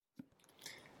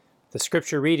The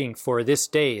scripture reading for this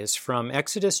day is from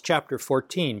Exodus chapter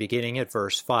 14, beginning at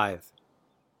verse 5.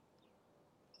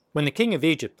 When the king of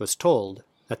Egypt was told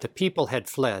that the people had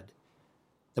fled,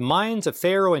 the minds of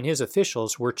Pharaoh and his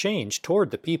officials were changed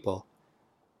toward the people.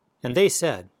 And they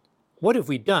said, "What have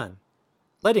we done,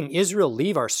 letting Israel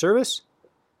leave our service?"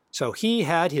 So he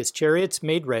had his chariots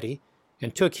made ready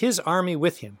and took his army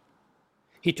with him.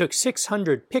 He took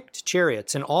 600 picked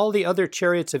chariots and all the other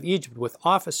chariots of Egypt with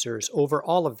officers over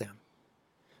all of them.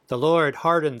 The Lord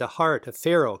hardened the heart of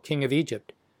Pharaoh, king of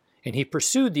Egypt, and he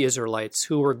pursued the Israelites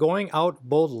who were going out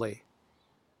boldly.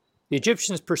 The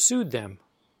Egyptians pursued them,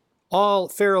 all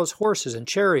Pharaoh's horses and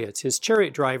chariots, his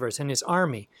chariot drivers and his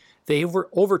army. They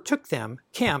overtook them,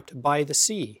 camped by the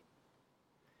sea.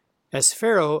 As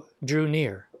Pharaoh drew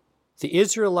near, the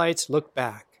Israelites looked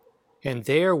back, and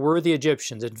there were the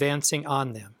Egyptians advancing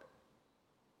on them.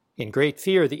 In great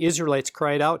fear, the Israelites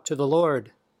cried out to the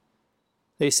Lord.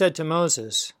 They said to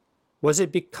Moses, "Was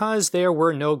it because there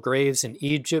were no graves in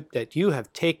Egypt that you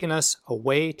have taken us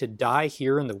away to die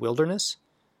here in the wilderness?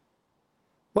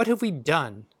 What have we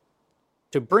done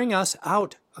to bring us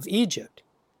out of Egypt?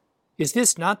 Is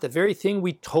this not the very thing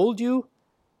we told you?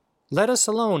 Let us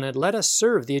alone and let us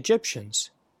serve the Egyptians.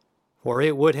 For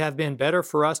it would have been better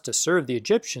for us to serve the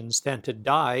Egyptians than to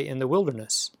die in the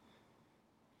wilderness."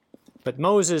 But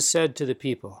Moses said to the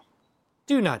people,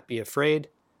 "Do not be afraid.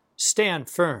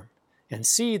 Stand firm and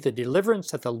see the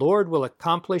deliverance that the Lord will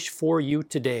accomplish for you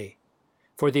today.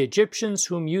 For the Egyptians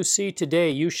whom you see today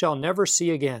you shall never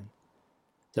see again.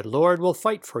 The Lord will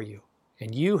fight for you,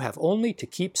 and you have only to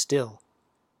keep still."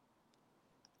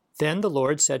 Then the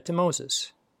Lord said to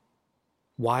Moses,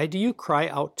 "Why do you cry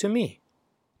out to me?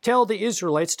 Tell the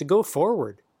Israelites to go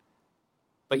forward.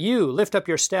 But you lift up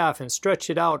your staff and stretch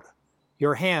it out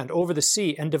your hand over the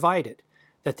sea and divide it,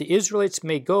 that the Israelites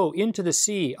may go into the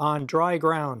sea on dry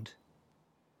ground.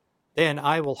 Then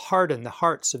I will harden the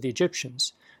hearts of the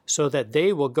Egyptians, so that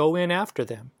they will go in after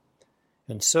them.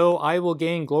 And so I will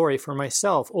gain glory for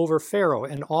myself over Pharaoh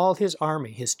and all his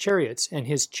army, his chariots and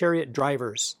his chariot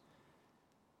drivers.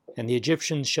 And the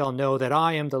Egyptians shall know that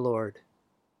I am the Lord,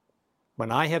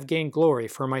 when I have gained glory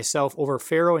for myself over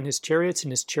Pharaoh and his chariots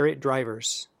and his chariot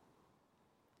drivers."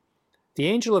 The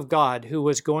angel of God, who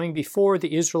was going before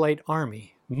the Israelite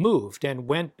army, moved and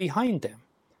went behind them.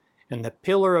 And the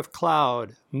pillar of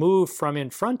cloud moved from in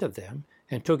front of them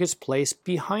and took its place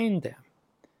behind them.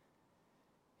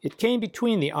 It came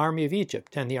between the army of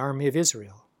Egypt and the army of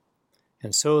Israel.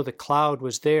 And so the cloud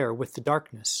was there with the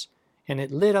darkness, and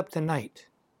it lit up the night.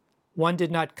 One did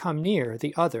not come near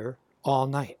the other all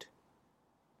night.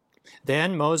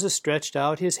 Then Moses stretched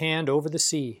out his hand over the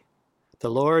sea.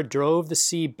 The Lord drove the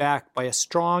sea back by a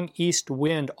strong east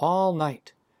wind all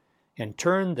night, and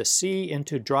turned the sea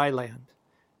into dry land,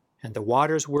 and the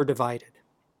waters were divided.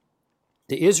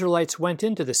 The Israelites went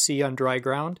into the sea on dry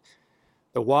ground.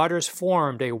 The waters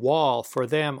formed a wall for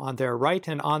them on their right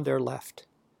and on their left.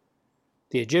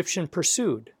 The Egyptian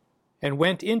pursued and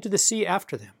went into the sea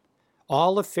after them,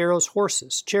 all of Pharaoh's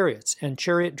horses, chariots, and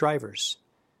chariot drivers.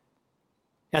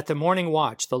 At the morning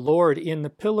watch, the Lord in the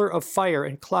pillar of fire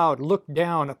and cloud looked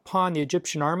down upon the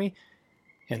Egyptian army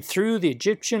and threw the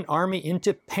Egyptian army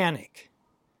into panic.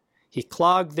 He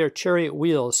clogged their chariot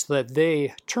wheels so that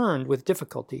they turned with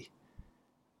difficulty.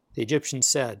 The Egyptians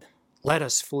said, "Let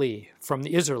us flee from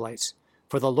the Israelites,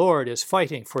 for the Lord is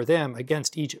fighting for them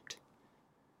against Egypt."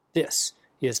 This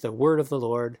is the word of the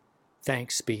Lord.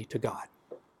 Thanks be to God.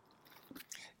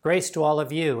 Grace to all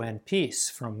of you and peace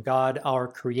from God our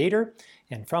Creator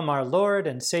and from our Lord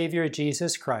and Savior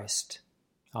Jesus Christ.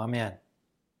 Amen.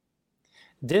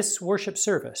 This worship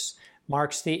service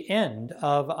marks the end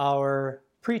of our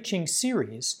preaching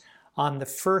series on the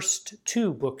first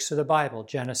two books of the Bible,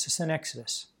 Genesis and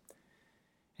Exodus.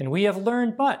 And we have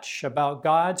learned much about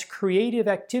God's creative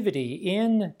activity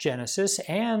in Genesis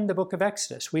and the book of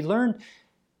Exodus. We learned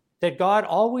that God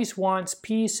always wants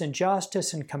peace and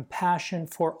justice and compassion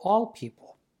for all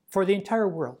people, for the entire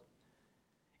world,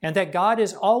 and that God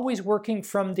is always working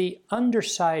from the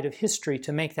underside of history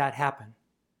to make that happen.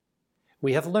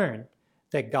 We have learned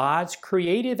that God's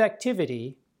creative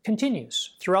activity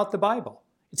continues throughout the Bible.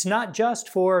 It's not just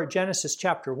for Genesis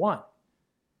chapter 1.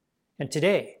 And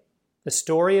today, the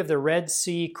story of the Red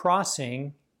Sea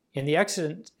crossing in the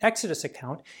Exodus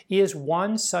account is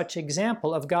one such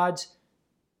example of God's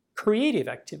creative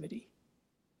activity.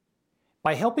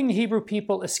 By helping the Hebrew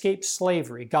people escape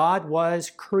slavery, God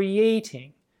was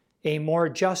creating a more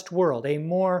just world, a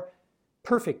more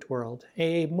perfect world,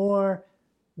 a more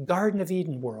Garden of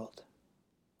Eden world.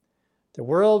 The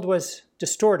world was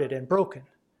distorted and broken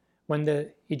when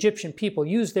the Egyptian people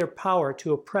used their power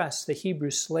to oppress the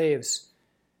Hebrew slaves.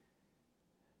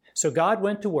 So God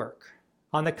went to work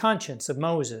on the conscience of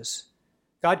Moses.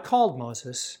 God called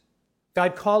Moses.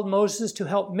 God called Moses to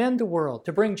help mend the world,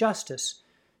 to bring justice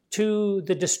to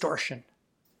the distortion.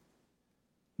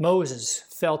 Moses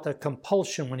felt a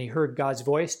compulsion when he heard God's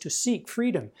voice to seek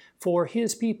freedom for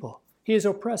his people, his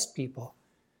oppressed people.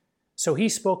 So he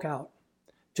spoke out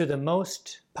to the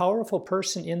most powerful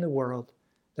person in the world,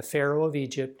 the Pharaoh of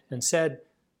Egypt, and said,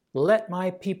 "Let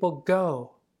my people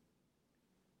go."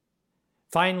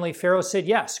 Finally, Pharaoh said,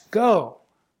 "Yes, go.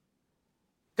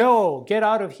 Go, get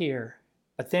out of here."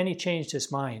 But then he changed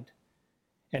his mind.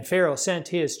 And Pharaoh sent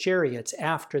his chariots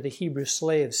after the Hebrew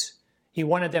slaves. He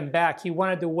wanted them back. He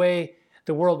wanted the way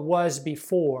the world was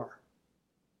before.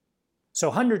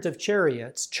 So hundreds of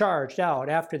chariots charged out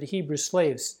after the Hebrew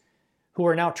slaves who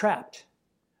were now trapped,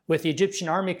 with the Egyptian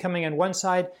army coming on one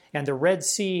side and the Red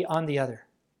Sea on the other.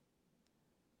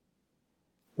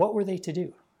 What were they to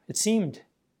do? It seemed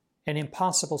an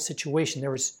impossible situation.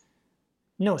 There was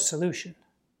no solution.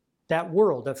 That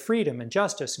world of freedom and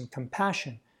justice and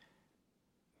compassion,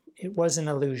 it was an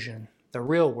illusion. The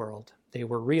real world, they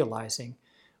were realizing,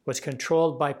 was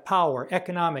controlled by power,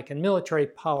 economic and military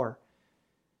power.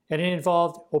 And it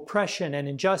involved oppression and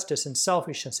injustice and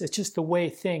selfishness. It's just the way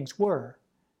things were.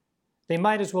 They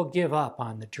might as well give up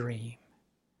on the dream.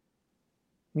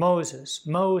 Moses,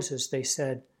 they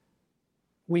said,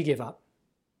 we give up.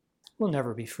 We'll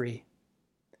never be free.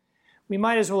 We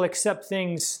might as well accept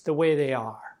things the way they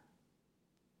are.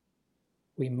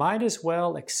 We might as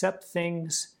well accept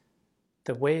things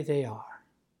the way they are.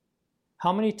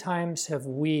 How many times have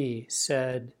we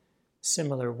said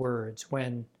similar words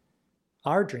when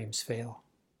our dreams fail?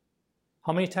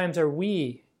 How many times are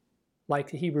we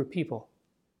like the Hebrew people?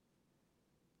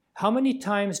 How many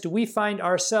times do we find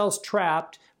ourselves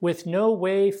trapped with no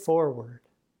way forward?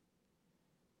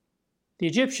 The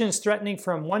Egyptians threatening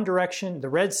from one direction, the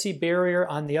Red Sea barrier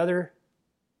on the other,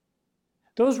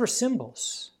 those were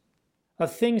symbols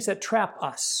of things that trap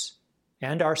us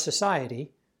and our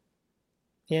society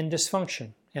in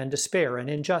dysfunction and despair and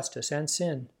injustice and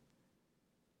sin.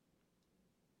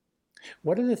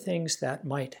 What are the things that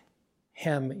might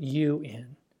hem you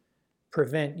in,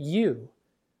 prevent you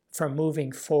from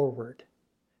moving forward,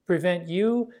 prevent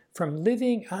you from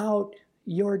living out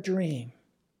your dream?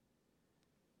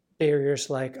 Barriers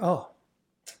like, oh,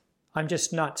 I'm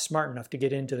just not smart enough to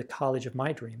get into the college of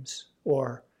my dreams,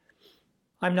 or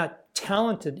I'm not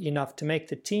talented enough to make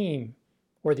the team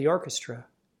or the orchestra,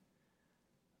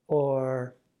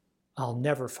 or I'll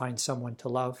never find someone to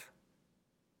love,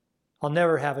 I'll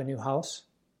never have a new house,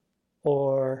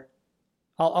 or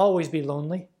I'll always be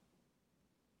lonely.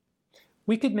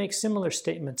 We could make similar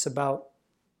statements about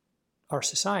our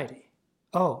society.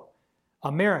 Oh,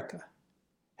 America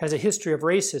has a history of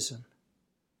racism.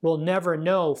 We'll never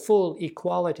know full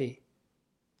equality.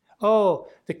 Oh,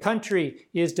 the country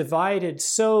is divided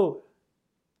so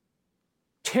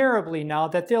terribly now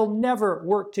that they'll never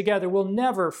work together. We'll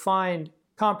never find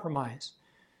compromise.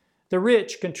 The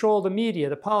rich control the media,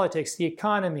 the politics, the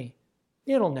economy.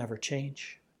 It'll never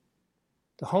change.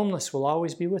 The homeless will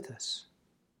always be with us.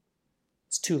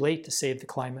 It's too late to save the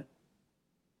climate.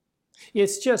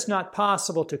 It's just not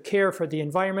possible to care for the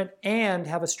environment and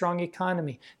have a strong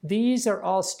economy. These are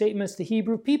all statements the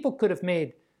Hebrew people could have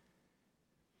made.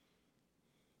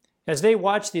 As they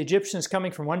watched the Egyptians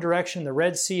coming from one direction, the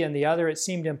Red Sea and the other, it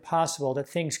seemed impossible that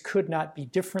things could not be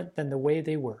different than the way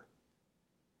they were.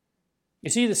 You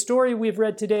see, the story we've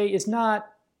read today is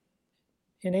not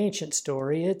an ancient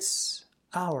story, it's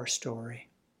our story.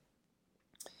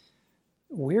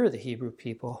 We're the Hebrew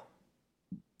people,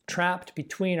 trapped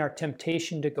between our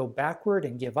temptation to go backward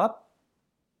and give up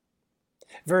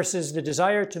versus the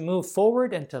desire to move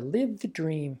forward and to live the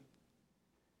dream.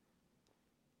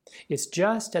 It's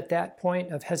just at that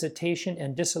point of hesitation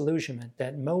and disillusionment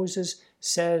that Moses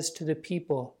says to the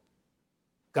people,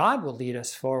 God will lead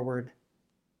us forward.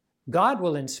 God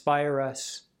will inspire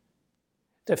us.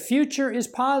 The future is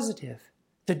positive.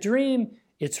 The dream,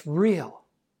 it's real.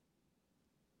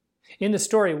 In the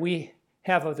story we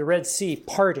have of the Red Sea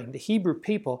parting, the Hebrew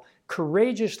people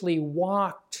courageously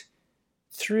walked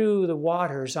through the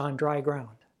waters on dry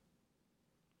ground.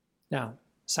 Now,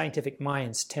 scientific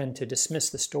minds tend to dismiss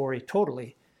the story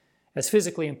totally as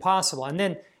physically impossible. And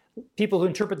then people who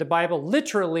interpret the Bible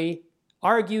literally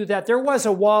argue that there was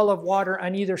a wall of water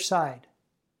on either side.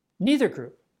 Neither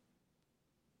group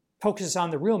focuses on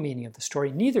the real meaning of the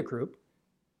story. Neither group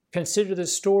consider the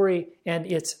story and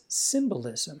its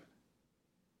symbolism.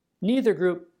 Neither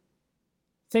group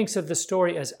thinks of the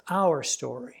story as our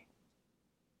story.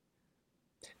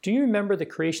 Do you remember the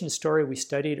creation story we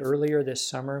studied earlier this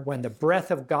summer when the breath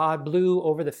of God blew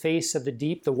over the face of the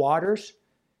deep, the waters,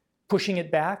 pushing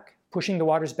the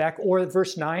waters back? Or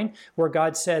verse 9, where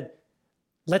God said,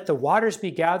 "Let the waters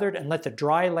be gathered and let the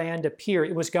dry land appear."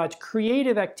 It was God's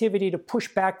creative activity to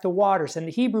push back the waters. And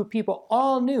the Hebrew people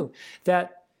all knew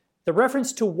that the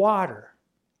reference to water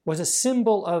was a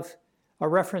symbol of a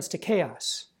reference to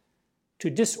chaos, to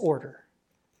disorder,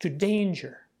 to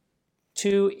danger,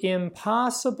 to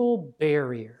impossible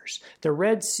barriers. The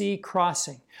Red Sea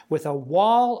crossing with a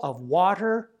wall of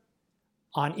water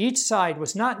on each side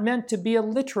was not meant to be a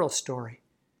literal story.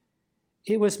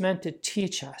 It was meant to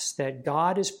teach us that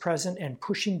God is present and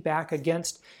pushing back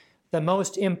against the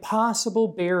most impossible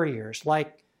barriers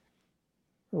like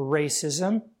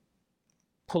racism,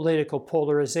 political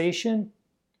polarization,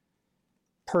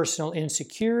 personal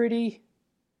insecurity,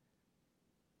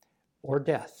 or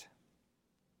death.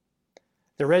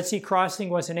 The Red Sea crossing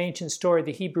was an ancient story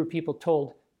the Hebrew people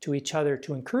told to each other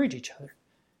to encourage each other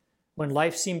when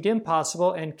life seemed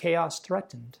impossible and chaos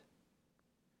threatened.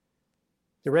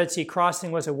 The Red Sea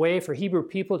crossing was a way for Hebrew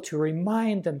people to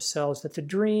remind themselves that the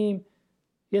dream,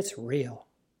 it's real.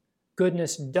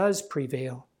 Goodness does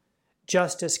prevail.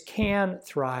 Justice can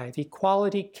thrive.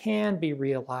 Equality can be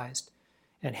realized.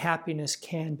 And happiness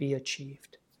can be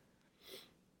achieved.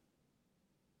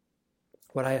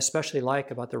 What I especially like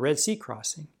about the Red Sea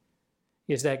crossing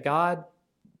is that God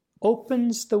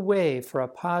opens the way for a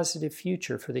positive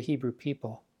future for the Hebrew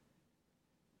people.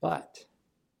 But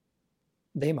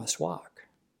they must walk.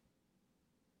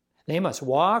 They must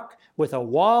walk with a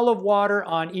wall of water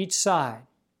on each side.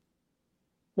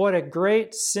 What a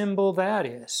great symbol that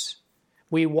is.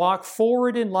 We walk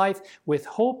forward in life with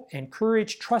hope and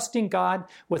courage, trusting God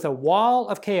with a wall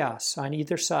of chaos on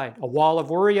either side, a wall of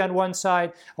worry on one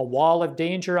side, a wall of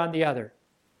danger on the other.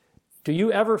 Do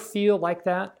you ever feel like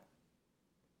that?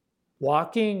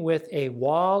 Walking with a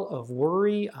wall of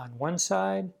worry on one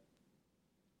side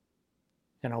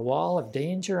and a wall of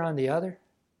danger on the other?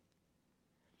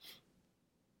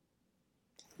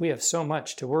 We have so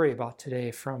much to worry about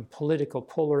today, from political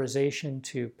polarization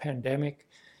to pandemic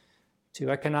to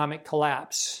economic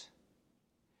collapse.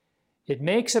 It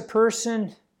makes a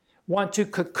person want to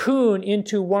cocoon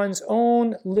into one's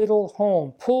own little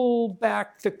home, pull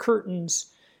back the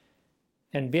curtains,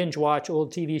 and binge watch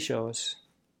old TV shows.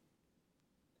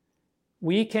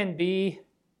 We can be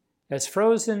as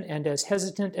frozen and as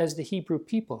hesitant as the Hebrew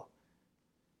people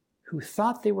who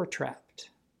thought they were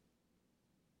trapped.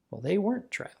 Well, they weren't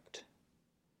trapped.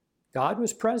 God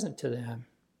was present to them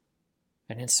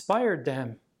and inspired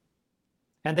them.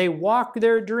 And they walked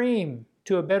their dream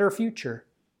to a better future.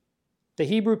 The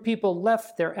Hebrew people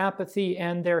left their apathy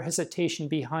and their hesitation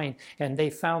behind, and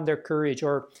they found their courage,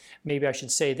 or maybe I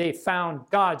should say they found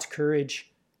God's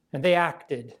courage, and they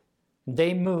acted, and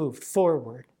they moved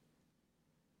forward.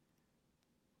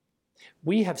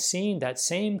 We have seen that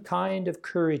same kind of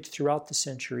courage throughout the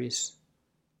centuries.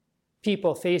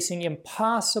 People facing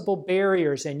impossible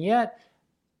barriers and yet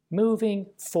moving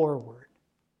forward.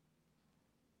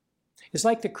 It's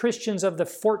like the Christians of the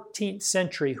 14th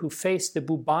century who faced the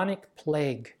bubonic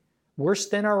plague, worse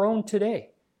than our own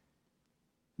today.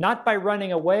 Not by running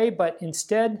away, but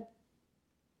instead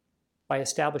by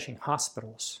establishing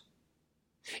hospitals.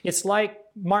 It's like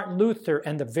Martin Luther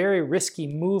and the very risky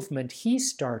movement he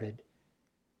started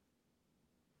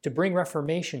to bring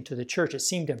Reformation to the church. It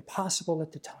seemed impossible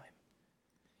at the time.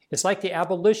 It's like the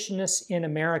abolitionists in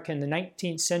America in the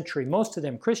 19th century, most of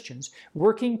them Christians,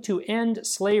 working to end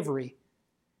slavery.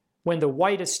 When the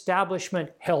white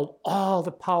establishment held all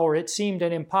the power, it seemed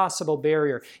an impossible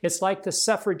barrier. It's like the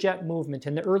suffragette movement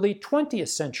in the early 20th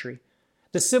century,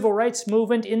 the civil rights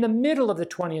movement in the middle of the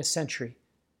 20th century,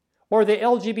 or the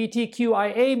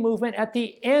LGBTQIA movement at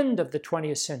the end of the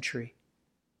 20th century.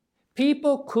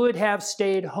 People could have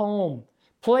stayed home,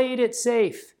 played it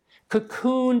safe,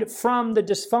 cocooned from the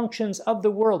dysfunctions of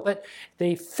the world, but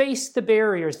they faced the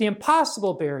barriers, the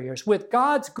impossible barriers, with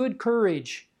God's good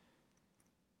courage.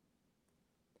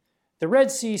 The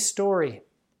Red Sea story,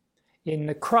 in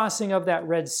the crossing of that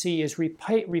Red Sea, is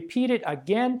repeated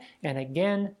again and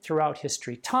again throughout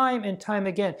history. Time and time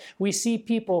again, we see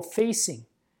people facing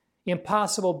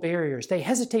impossible barriers. They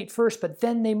hesitate first, but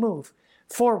then they move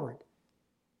forward.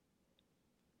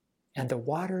 And the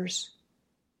waters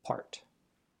part.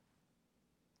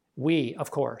 We, of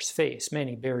course, face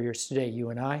many barriers today, you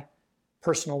and I,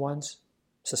 personal ones,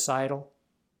 societal,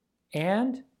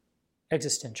 and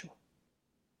existential.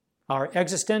 Our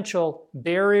existential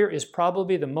barrier is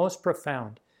probably the most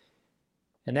profound,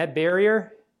 and that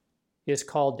barrier is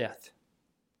called death.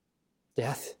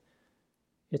 Death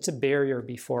It's a barrier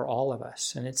before all of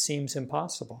us, and it seems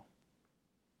impossible.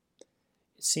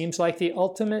 It seems like the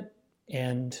ultimate,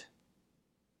 and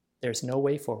there's no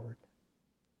way forward.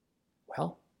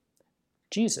 Well,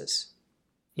 Jesus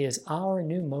is our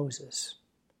new Moses.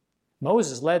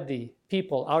 Moses led the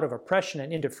people out of oppression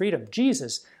and into freedom.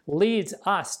 Jesus leads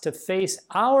us to face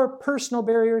our personal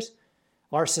barriers,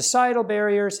 our societal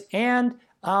barriers, and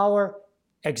our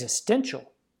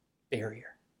existential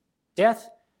barrier. Death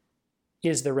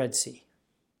is the Red Sea.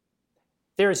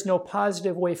 There is no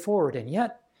positive way forward, and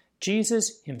yet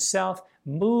Jesus himself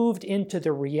moved into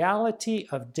the reality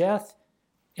of death,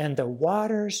 and the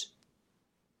waters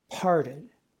parted,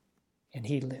 and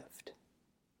he lived.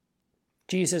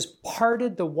 Jesus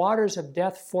parted the waters of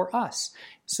death for us,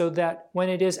 so that when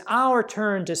it is our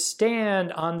turn to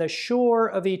stand on the shore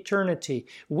of eternity,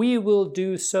 we will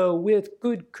do so with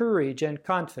good courage and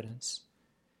confidence.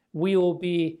 We will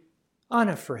be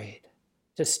unafraid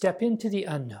to step into the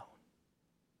unknown.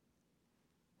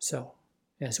 So,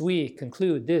 as we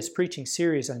conclude this preaching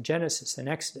series on Genesis and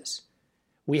Exodus,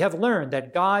 we have learned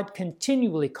that God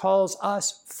continually calls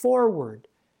us forward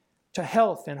to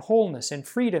health and wholeness and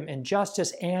freedom and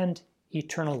justice and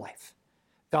eternal life.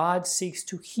 God seeks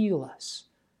to heal us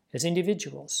as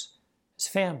individuals, as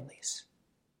families,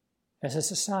 as a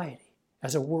society,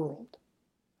 as a world.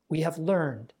 We have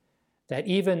learned that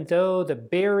even though the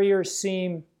barriers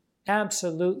seem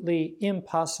absolutely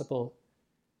impossible,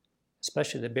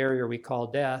 especially the barrier we call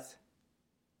death,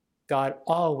 God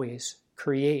always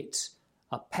creates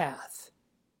a path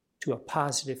to a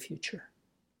positive future.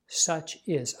 Such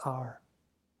is our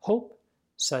hope,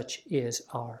 such is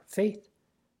our faith,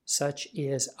 such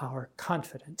is our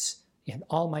confidence in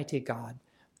Almighty God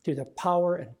through the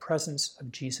power and presence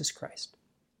of Jesus Christ.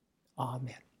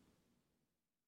 Amen.